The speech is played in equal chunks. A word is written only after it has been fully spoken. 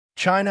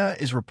China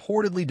is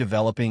reportedly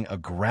developing a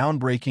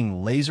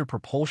groundbreaking laser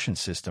propulsion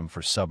system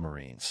for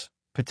submarines,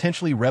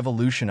 potentially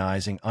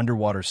revolutionizing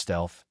underwater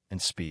stealth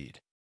and speed.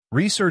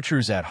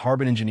 Researchers at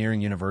Harbin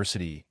Engineering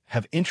University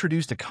have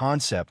introduced a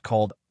concept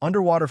called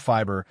underwater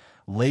fiber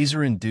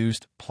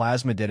laser-induced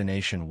plasma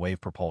detonation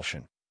wave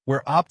propulsion,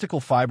 where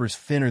optical fibers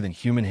thinner than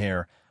human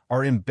hair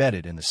are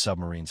embedded in the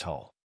submarine's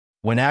hull.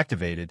 When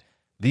activated,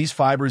 these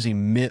fibers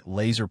emit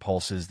laser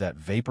pulses that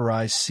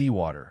vaporize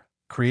seawater,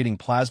 creating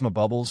plasma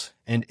bubbles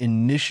and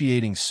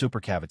initiating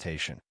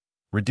supercavitation,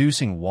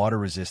 reducing water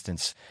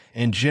resistance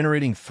and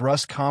generating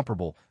thrust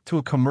comparable to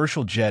a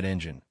commercial jet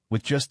engine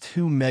with just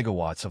 2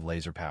 megawatts of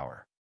laser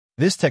power.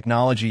 This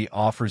technology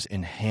offers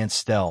enhanced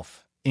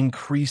stealth,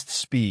 increased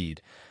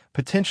speed,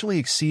 potentially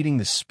exceeding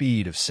the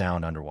speed of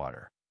sound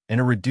underwater, and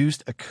a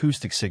reduced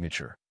acoustic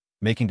signature,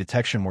 making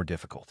detection more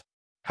difficult.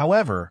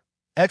 However,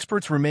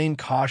 experts remain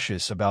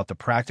cautious about the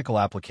practical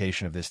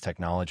application of this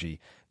technology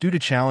due to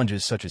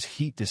challenges such as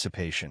heat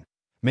dissipation,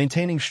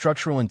 maintaining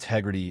structural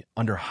integrity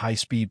under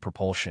high-speed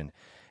propulsion,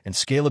 and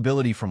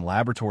scalability from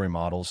laboratory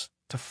models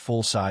to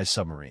full-size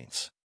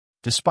submarines.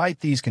 Despite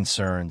these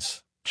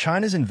concerns,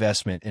 China's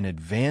investment in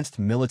advanced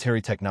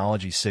military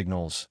technology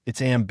signals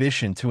its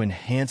ambition to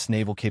enhance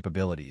naval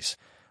capabilities,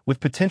 with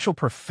potential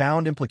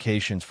profound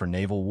implications for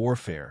naval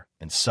warfare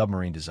and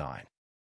submarine design.